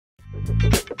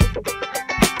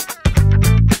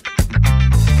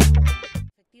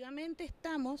Efectivamente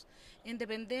estamos en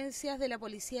dependencias de la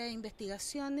Policía de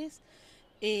Investigaciones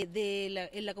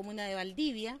en la comuna de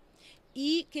Valdivia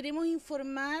y queremos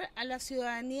informar a la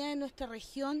ciudadanía de nuestra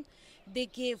región de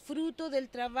que fruto del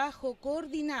trabajo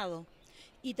coordinado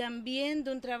y también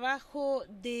de un trabajo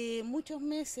de muchos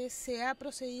meses se ha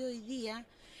procedido hoy día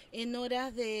en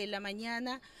horas de la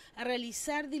mañana a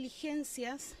realizar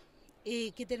diligencias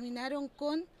que terminaron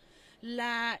con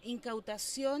la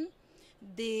incautación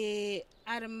de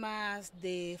armas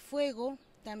de fuego,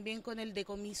 también con el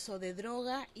decomiso de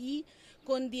droga y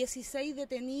con 16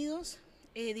 detenidos,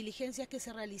 diligencias que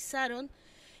se realizaron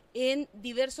en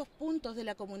diversos puntos de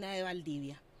la comuna de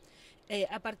Valdivia.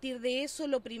 A partir de eso,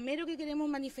 lo primero que queremos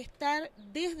manifestar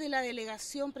desde la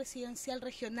Delegación Presidencial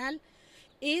Regional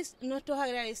es nuestros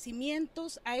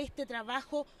agradecimientos a este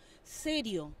trabajo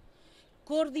serio,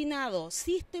 coordinado,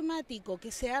 sistemático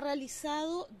que se ha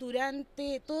realizado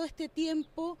durante todo este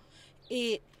tiempo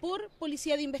por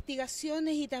Policía de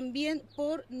Investigaciones y también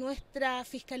por nuestra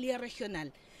Fiscalía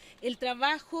Regional. El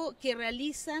trabajo que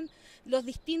realizan los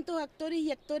distintos actores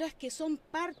y actoras que son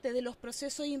parte de los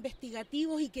procesos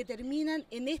investigativos y que terminan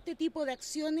en este tipo de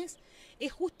acciones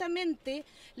es justamente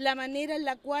la manera en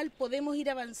la cual podemos ir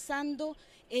avanzando,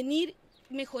 en ir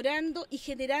mejorando y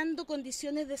generando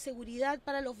condiciones de seguridad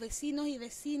para los vecinos y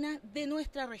vecinas de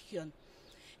nuestra región.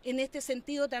 En este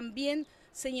sentido también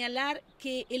señalar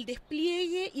que el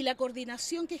despliegue y la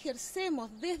coordinación que ejercemos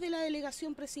desde la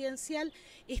Delegación Presidencial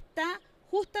está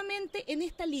justamente en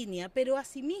esta línea, pero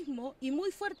asimismo y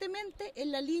muy fuertemente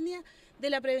en la línea de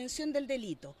la prevención del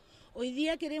delito. Hoy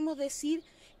día queremos decir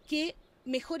que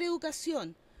mejor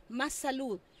educación, más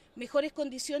salud, mejores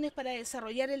condiciones para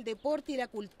desarrollar el deporte y la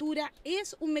cultura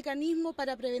es un mecanismo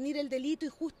para prevenir el delito y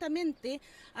justamente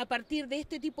a partir de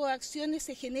este tipo de acciones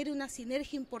se genere una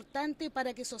sinergia importante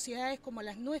para que sociedades como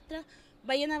las nuestras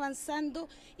vayan avanzando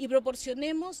y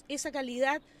proporcionemos esa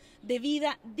calidad de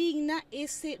vida digna,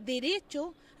 ese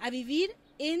derecho a vivir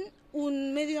en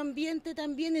un medio ambiente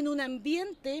también, en un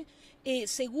ambiente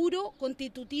seguro,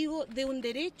 constitutivo de un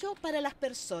derecho para las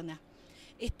personas.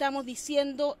 Estamos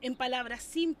diciendo en palabras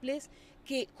simples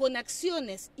que con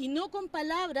acciones y no con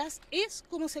palabras es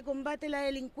como se combate la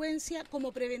delincuencia,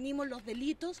 como prevenimos los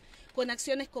delitos. Con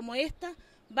acciones como esta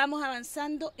vamos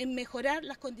avanzando en mejorar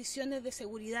las condiciones de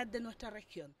seguridad de nuestra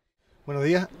región. Buenos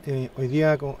días. Hoy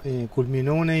día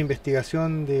culminó una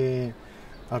investigación de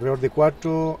alrededor de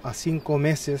 4 a 5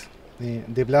 meses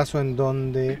de plazo en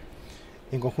donde,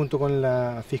 en conjunto con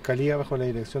la Fiscalía, bajo la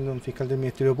dirección de un fiscal del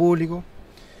Ministerio Público,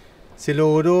 se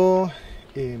logró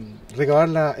recabar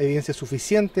la evidencia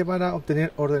suficiente para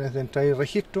obtener órdenes de entrada y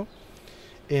registro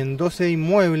en 12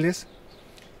 inmuebles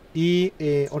y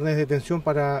órdenes de detención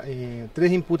para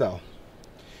 3 imputados.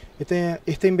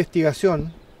 Esta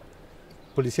investigación,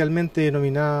 policialmente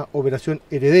denominada Operación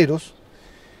Herederos,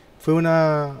 fue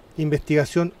una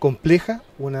investigación compleja,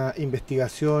 una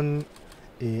investigación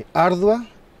ardua,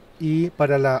 y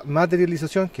para la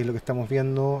materialización, que es lo que estamos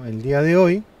viendo el día de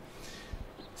hoy,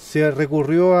 se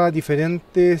recurrió a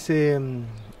diferentes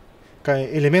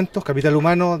elementos, capital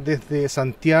humano, desde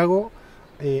Santiago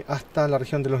hasta la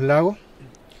región de los lagos,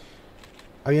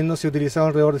 habiéndose utilizado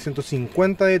alrededor de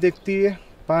 150 detectives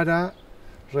para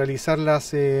realizar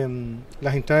las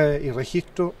entradas y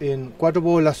registros en 4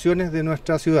 poblaciones de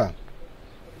nuestra ciudad.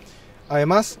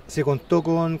 Además, se contó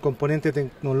con componente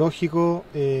tecnológico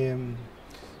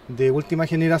de última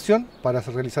generación para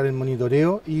realizar el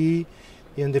monitoreo y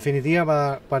en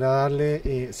definitiva para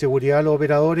darle seguridad a los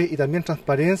operadores y también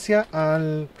transparencia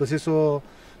al proceso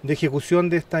de ejecución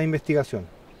de esta investigación.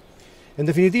 En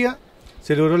definitiva,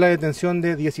 se logró la detención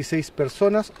de 16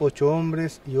 personas, 8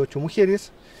 hombres y 8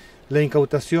 mujeres, la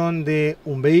incautación de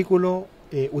un vehículo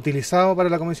utilizado para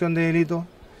la comisión de delitos,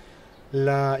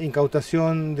 la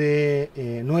incautación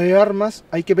de 9 armas.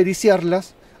 Hay que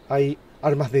periciarlas, hay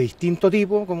armas de distinto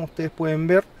tipo, como ustedes pueden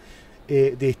ver,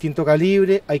 de distinto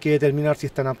calibre, hay que determinar si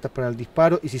están aptas para el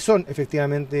disparo y si son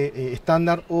efectivamente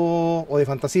estándar o de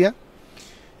fantasía.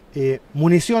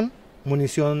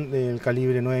 Munición del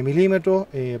calibre 9 milímetros,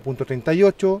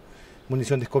 .38,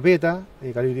 munición de escopeta,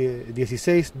 calibre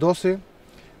 16, 12,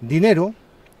 dinero,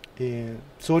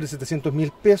 sobre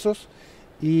 700.000 pesos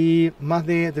y más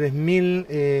de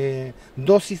 3.000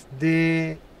 dosis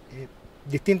de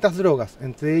distintas drogas,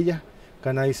 entre ellas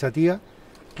cannabisativa,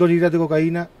 clorhidrato de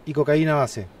cocaína y cocaína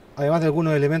base, además de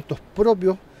algunos elementos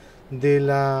propios de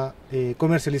la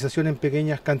comercialización en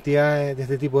pequeñas cantidades de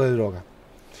este tipo de droga.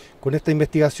 Con esta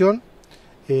investigación,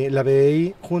 la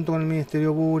PDI, junto con el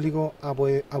Ministerio Público, ha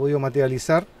podido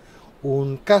materializar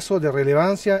un caso de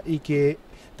relevancia y que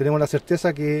tenemos la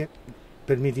certeza que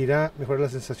permitirá mejorar la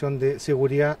sensación de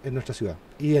seguridad en nuestra ciudad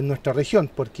y en nuestra región,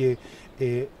 porque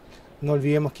no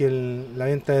olvidemos que la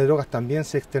venta de drogas también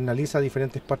se externaliza a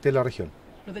diferentes partes de la región.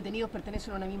 ¿Los detenidos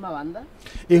pertenecen a una misma banda?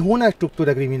 Es una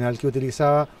estructura criminal que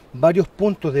utilizaba varios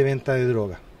puntos de venta de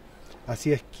drogas.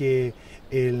 Así es que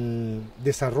el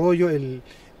desarrollo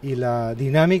y la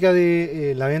dinámica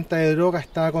de la venta de drogas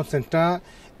está concentrada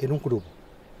en un grupo.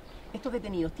 ¿Estos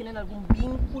detenidos tienen algún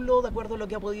vínculo, de acuerdo a lo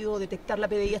que ha podido detectar la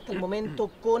PDI hasta el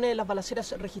momento, con las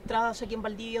balaceras registradas aquí en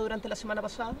Valdivia durante la semana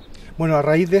pasada? Bueno, a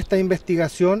raíz de esta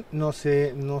investigación no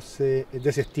se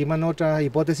desestiman otras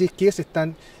hipótesis que se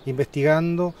están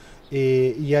investigando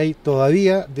y hay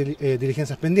todavía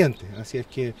diligencias pendientes, así es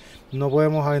que no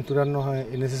podemos aventurarnos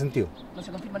en ese sentido. No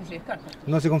se confirma ni se descarta.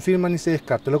 No se confirma ni se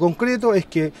descarta. Lo concreto es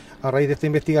que a raíz de esta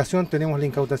investigación tenemos la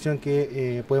incautación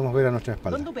que podemos ver a nuestra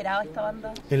espalda. ¿Dónde operaba esta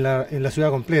banda? En la ciudad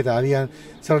completa.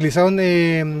 Se realizaron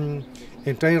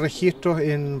entradas y registros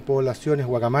en poblaciones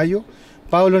Guacamayo,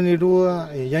 Pablo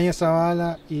Neruda, Yaña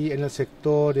Zavala y en el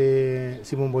sector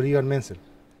Simón Bolívar Menzel.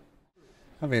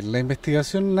 A ver, la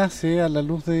investigación nace a la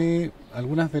luz de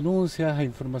algunas denuncias e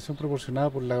información proporcionada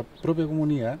por la propia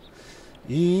comunidad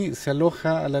y se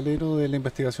aloja al alero de la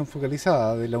investigación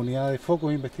focalizada de la unidad de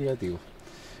focos investigativos.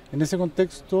 En ese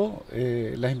contexto,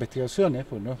 las investigaciones,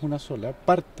 pues no es una sola,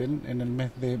 parten en el mes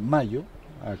de mayo,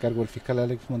 a cargo del fiscal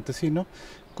Alex Montesino,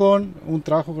 con un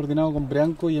trabajo coordinado con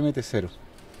Brianco y MT0.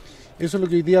 Eso es lo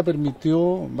que hoy día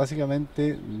permitió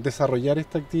básicamente desarrollar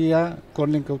esta actividad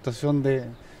con la incautación de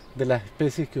las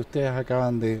especies que ustedes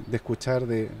acaban de escuchar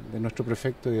de nuestro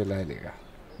prefecto y de la delegada.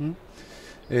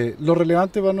 Lo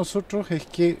relevante para nosotros es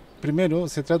que, primero,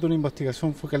 se trata de una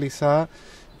investigación focalizada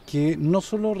que no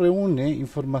solo reúne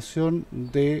información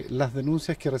de las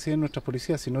denuncias que reciben nuestras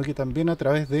policías, sino que también a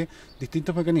través de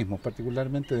distintos mecanismos,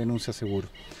 particularmente denuncia seguro.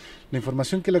 La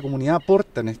información que la comunidad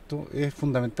aporta en esto es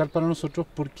fundamental para nosotros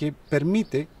porque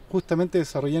permite justamente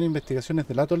desarrollar investigaciones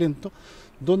de lato lento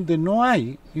donde no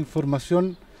hay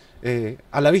información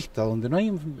a la vista, donde no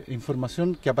hay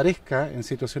información que aparezca en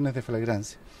situaciones de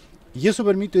flagrancia. Y eso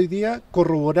permite hoy día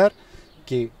corroborar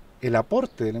que el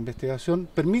aporte de la investigación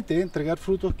permite entregar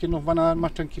frutos que nos van a dar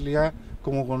más tranquilidad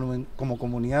como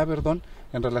comunidad,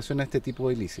 en relación a este tipo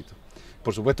de ilícitos.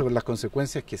 Por supuesto con las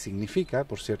consecuencias que significa,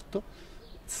 por cierto,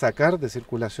 sacar de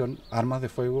circulación armas de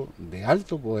fuego de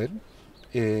alto poder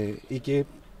y que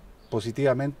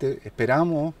positivamente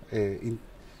esperamos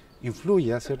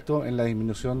influya, ¿cierto?, en la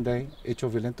disminución de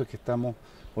hechos violentos que estamos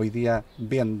hoy día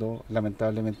viendo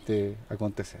lamentablemente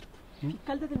acontecer.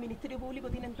 ¿Fiscales del Ministerio Público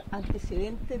tienen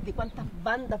antecedentes de cuántas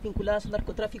bandas vinculadas al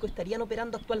narcotráfico estarían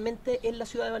operando actualmente en la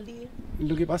ciudad de Valdivia?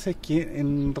 Lo que pasa es que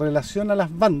en relación a las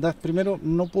bandas, primero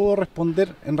no puedo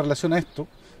responder en relación a esto,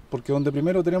 porque donde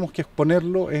primero tenemos que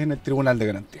exponerlo es en el Tribunal de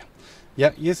Garantía.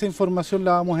 ¿Ya? Y esa información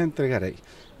la vamos a entregar ahí.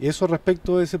 Y eso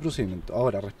respecto de ese procedimiento.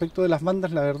 Ahora, respecto de las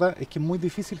bandas, la verdad es que es muy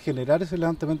difícil generar ese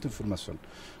levantamiento de información.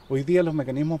 Hoy día los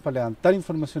mecanismos para levantar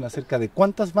información acerca de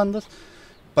cuántas bandas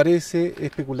parece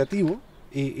especulativo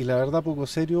y la verdad poco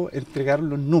serio entregar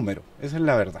los números. Esa es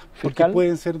la verdad. Porque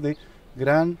pueden ser de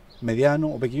gran, mediano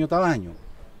o pequeño tamaño.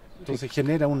 Entonces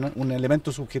genera un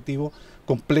elemento subjetivo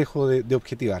complejo de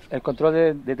objetivar. El control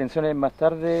de detenciones más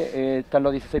tarde, están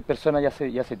los 16 personas,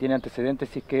 ya se tiene antecedentes,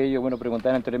 si es que ellos,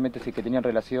 preguntaban anteriormente si es que tenían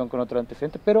relación con otros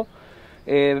antecedentes, pero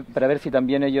para ver si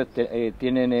también ellos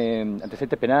tienen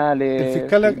antecedentes penales. El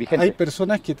fiscal, hay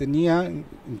personas que tenían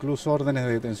incluso órdenes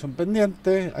de detención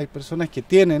pendientes, hay personas que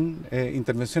tienen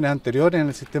intervenciones anteriores en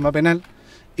el sistema penal.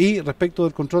 Y respecto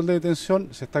del control de detención,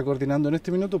 se está coordinando en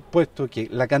este minuto, puesto que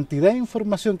la cantidad de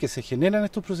información que se genera en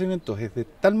estos procedimientos es de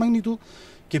tal magnitud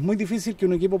que es muy difícil que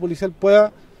un equipo policial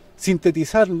pueda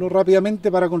sintetizarlo rápidamente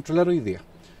para controlar hoy día.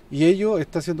 Y ello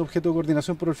está siendo objeto de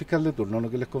coordinación por el fiscal de turno. Lo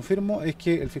que les confirmo es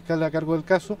que el fiscal a cargo del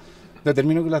caso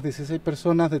determinó que las 16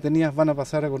 personas detenidas van a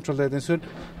pasar a control de detención,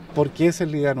 porque esa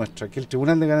es la idea nuestra, que el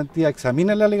Tribunal de Garantía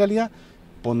examine la legalidad,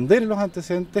 pondere los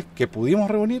antecedentes que pudimos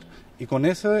reunir y con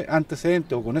ese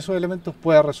antecedente o con esos elementos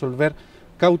pueda resolver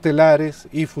cautelares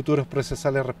y futuros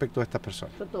procesales respecto a estas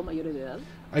personas. ¿Son todos mayores de edad?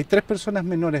 Hay 3 personas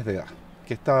menores de edad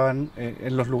que estaban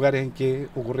en los lugares en que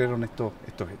ocurrieron estos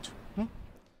hechos.